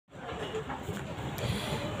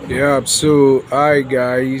Yeah, so hi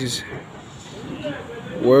guys,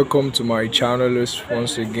 welcome to my channel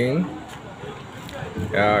once again.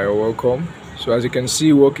 Yeah, you're welcome. So as you can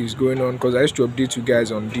see, work is going on because I used to update you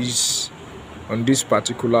guys on this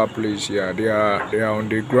particular place. Yeah, they are on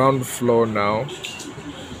the ground floor now.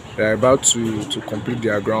 They're about to complete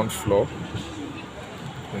their ground floor.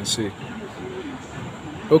 You can see.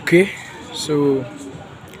 Okay, so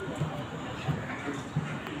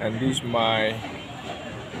and this is my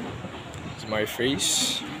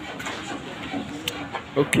face.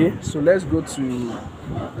 Okay, so let's go to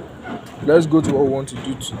what we want to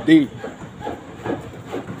do today.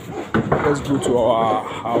 Let's go to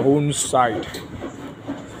our own side.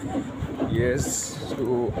 Yes,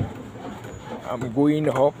 so I'm going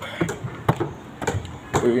up,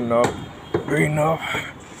 going up.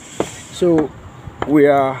 So we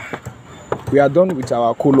are we are done with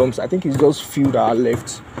our columns. I think it's just few that are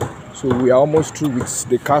left. So we are almost through with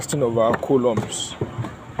the casting of our columns.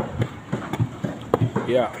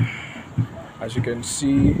 Yeah, as you can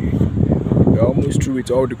see, we are almost through with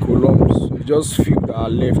all the columns. It's just few that are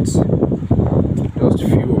left. Just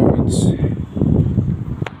few of it.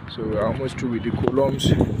 So we are almost through with the columns.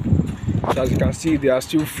 So as you can see, they are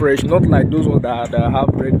still fresh, not like those ones that have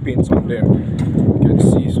red paints on them. You can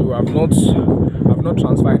see. So I've not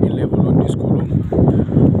transferred any level on this column.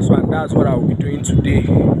 So and that's what I will be doing today.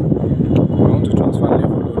 I want to transfer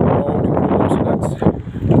level on all the columns so that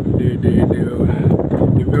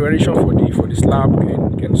the variation for the slab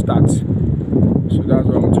can start. So that's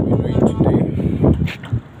what I want to be doing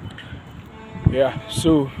today. Yeah.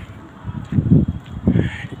 So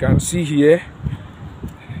you can see here.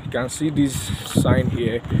 You can see this sign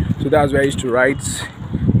here. So that's where I used to write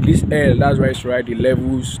this L. That's where I used to write the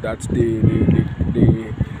levels that the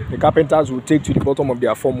carpenters will take to the bottom of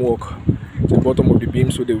their formwork, to the bottom of the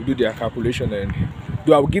beam, so they will do their calculation. And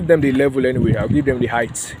though I will give them the level anyway, I'll give them the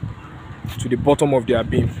height to the bottom of their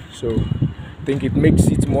beam. So I think it makes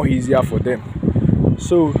it more easier for them.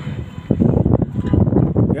 So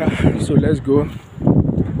yeah, so let's go.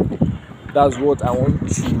 That's what I want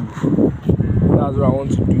to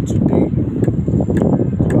do today.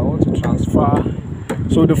 So I want to transfer.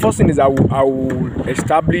 So the first thing is I will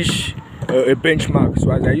establish a benchmark.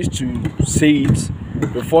 So as I used to say it,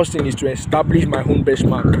 the first thing is to establish my own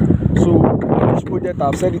benchmark. So on this project,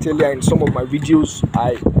 I've said it earlier in some of my videos,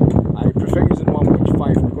 I prefer using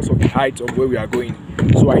 1.5 because of the height of where we are going.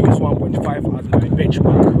 So I use 1.5 as my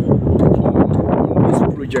benchmark on this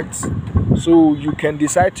project. So you can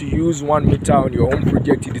decide to use 1 meter on your own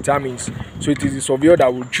project. It determines. So it is the surveyor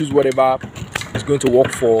that will choose whatever is going to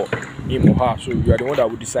work for him or her. So you are the one that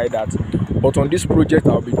will decide that. But on this project,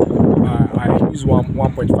 I use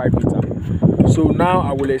 1.5 meter. So now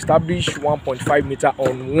I will establish 1.5 meter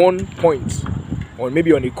on one point, or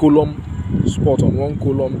maybe on a column spot on one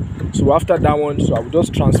column. So after that one, so I will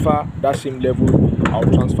just transfer that same level. I'll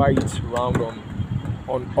transfer it around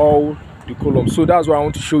on all the columns. So that's what I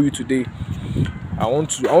want to show you today. I want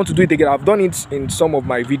to do it again. I've done it in some of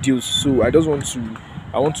my videos, so I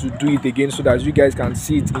want to do it again so that you guys can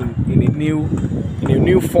see it in a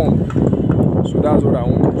new form. So that's what I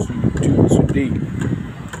want to do today.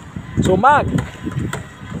 So Mark,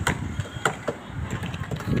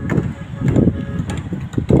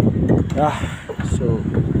 so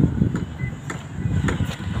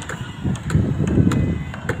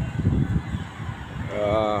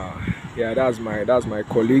yeah, that's my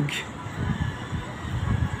colleague.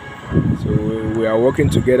 So we are working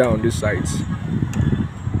together on this site.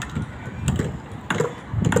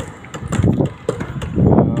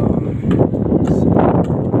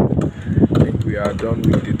 I think we are done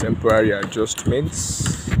with the temporary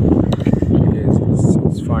adjustments. Yes,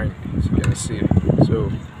 it's fine, as you can see. So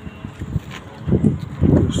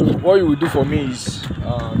what you will do for me is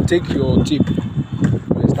take your tape,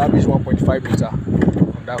 establish 1.5 meter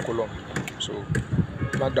on that column. So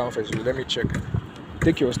mark down first. So let me check.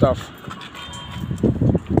 Take your stuff.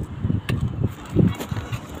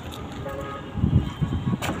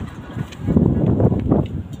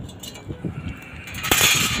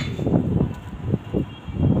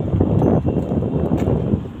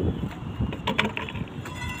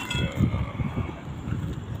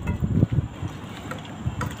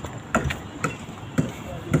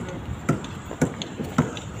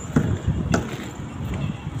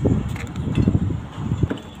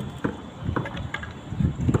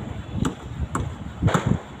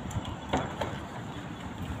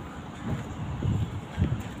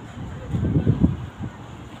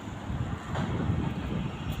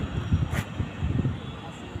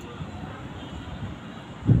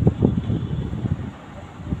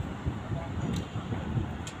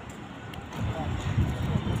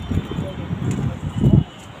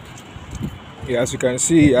 as you can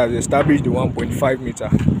see, he has established the 1.5 meter.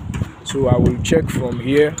 So I will check from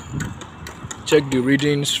here, check the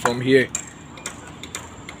readings from here.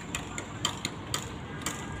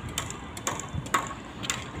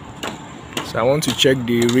 So I want to check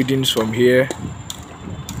the readings from here.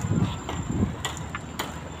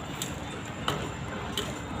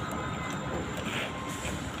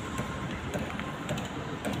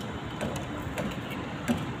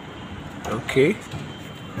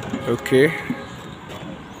 Okay,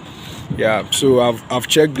 yeah, so I've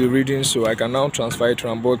checked the readings, so I can now transfer it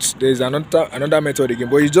around. But there's another method again,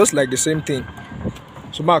 but it's just like the same thing.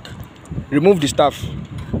 So Mark, remove the staff.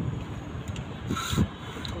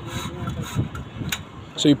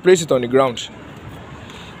 So you place it on the ground.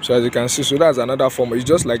 So as you can see, so that's another form. It's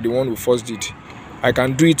just like the one we first did. I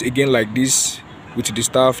can do it again like this with the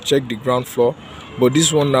staff, check the ground floor. But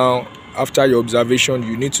this one now, after your observation,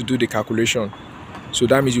 you need to do the calculation. So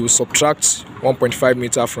that means you will subtract 1.5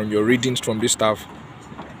 meter from your readings from this staff.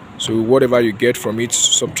 So whatever you get from it,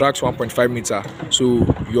 subtract 1.5 meter. So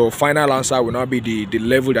your final answer will not be the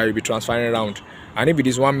level that you'll be transferring around. And if it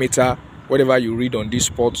is 1 meter, whatever you read on this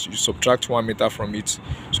spot, you subtract 1 meter from it.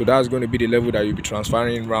 So that's going to be the level that you'll be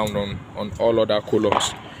transferring around on all other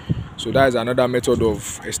columns. So that is another method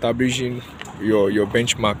of establishing your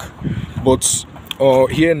benchmark. But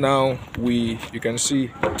here now you can see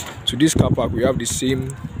to this car park we have the same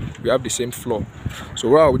floor. So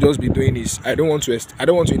what I will just be doing is I don't want to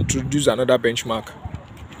introduce another benchmark.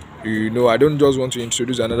 I don't just want to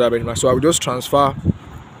introduce another benchmark. So I will just transfer.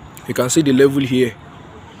 You can see the level here.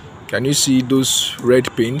 Can you see those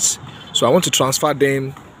red pins? So I want to transfer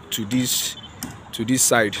them to this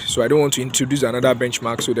side. So I don't want to introduce another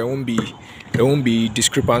benchmark, so there won't be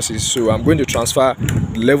discrepancies. So I'm going to transfer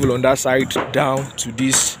the level on that side down to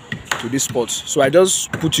this spot. So I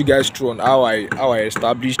just put you guys through on how I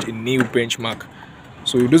established a new benchmark.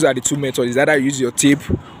 So those are the two methods. Either you use your tape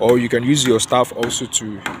or you can use your staff also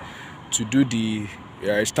to do the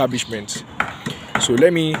establishment. So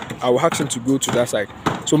I will ask him to go to that side.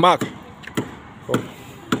 So Mark,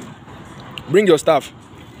 bring your staff.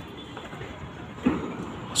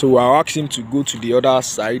 So I'll ask him to go to the other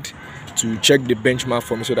side to check the benchmark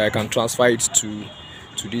for me so that I can transfer it to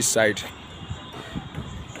this side.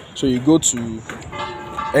 So you go to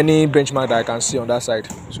any benchmark that I can see on that side.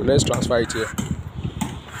 So let's transfer it here.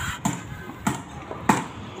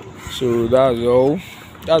 So that's all.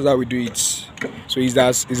 That's how we do it. So it's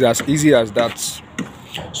as easy as that.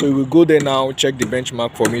 So we will go there now, check the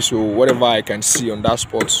benchmark for me. So whatever I can see on that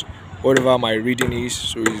spot, whatever my reading is,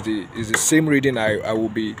 so is the same reading I will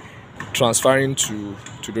be transferring to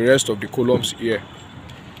the rest of the columns here.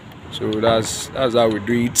 So that's how we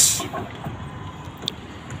do it.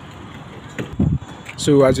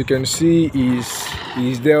 So as you can see,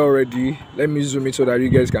 is there already. Let me zoom it so that you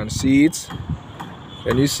guys can see it.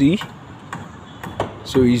 Can you see?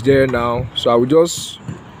 So he's there now. So I will just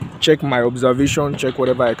check my observation, check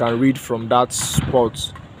whatever I can read from that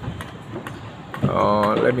spot.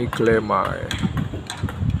 Let me clear my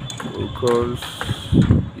focus.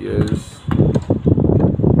 Yes.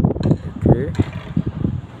 Okay.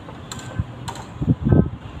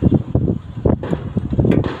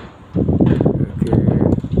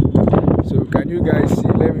 So can you guys see?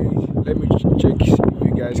 Let me check if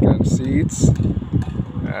you guys can see it.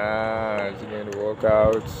 It's going to work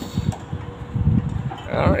out.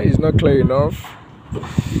 It's not clear enough.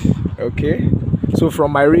 Okay. So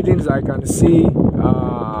from my readings, I can see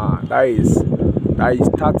that is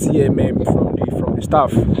 30 mm from the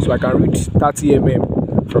staff. So I can read 30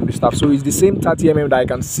 mm from the staff. So it's the same 30 mm that I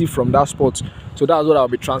can see from that spot. So that's what I'll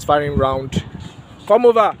be transferring round. Come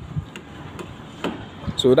over.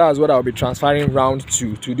 So that's what I'll be transferring round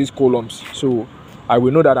to these columns. So I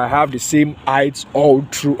will know that I have the same heights all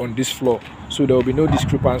through on this floor. So there will be no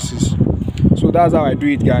discrepancies. So that's how I do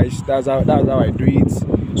it, guys. That's how I do it.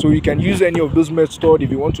 So you can use any of those methods if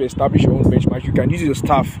you want to establish your own benchmark. You can use your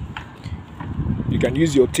staff. You can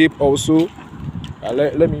use your tape also.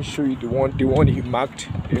 Let me show you the one he marked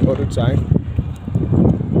the other time.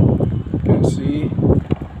 You can see.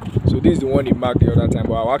 So this is the one he marked the other time,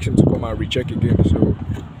 but I'll ask him to come and recheck again.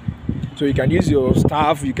 So you can use your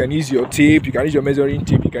staff, you can use your tape, you can use your measuring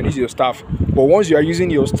tape, you can use your staff. But once you are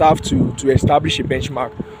using your staff to establish a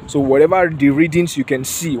benchmark, so whatever the readings you can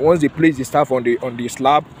see, once they place the staff on the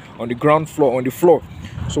slab, on the ground floor, on the floor,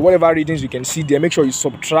 so whatever readings you can see there, make sure you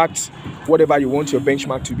subtract whatever you want your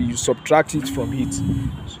benchmark to be, you subtract it from it.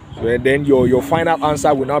 So and then your final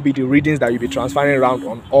answer will now be the readings that you'll be transferring around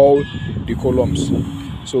on all the columns.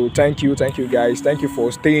 So thank you guys, thank you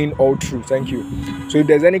for staying all through. Thank you. So if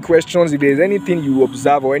there's any questions, if there's anything you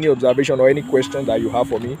observe or any observation or any question that you have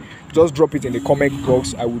for me, just drop it in the comment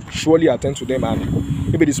box. I would surely attend to them,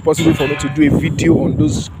 and if it is possible for me to do a video on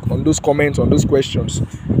those comments, on those questions,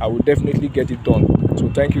 I will definitely get it done. So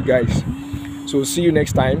thank you guys. So see you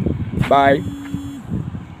next time. Bye.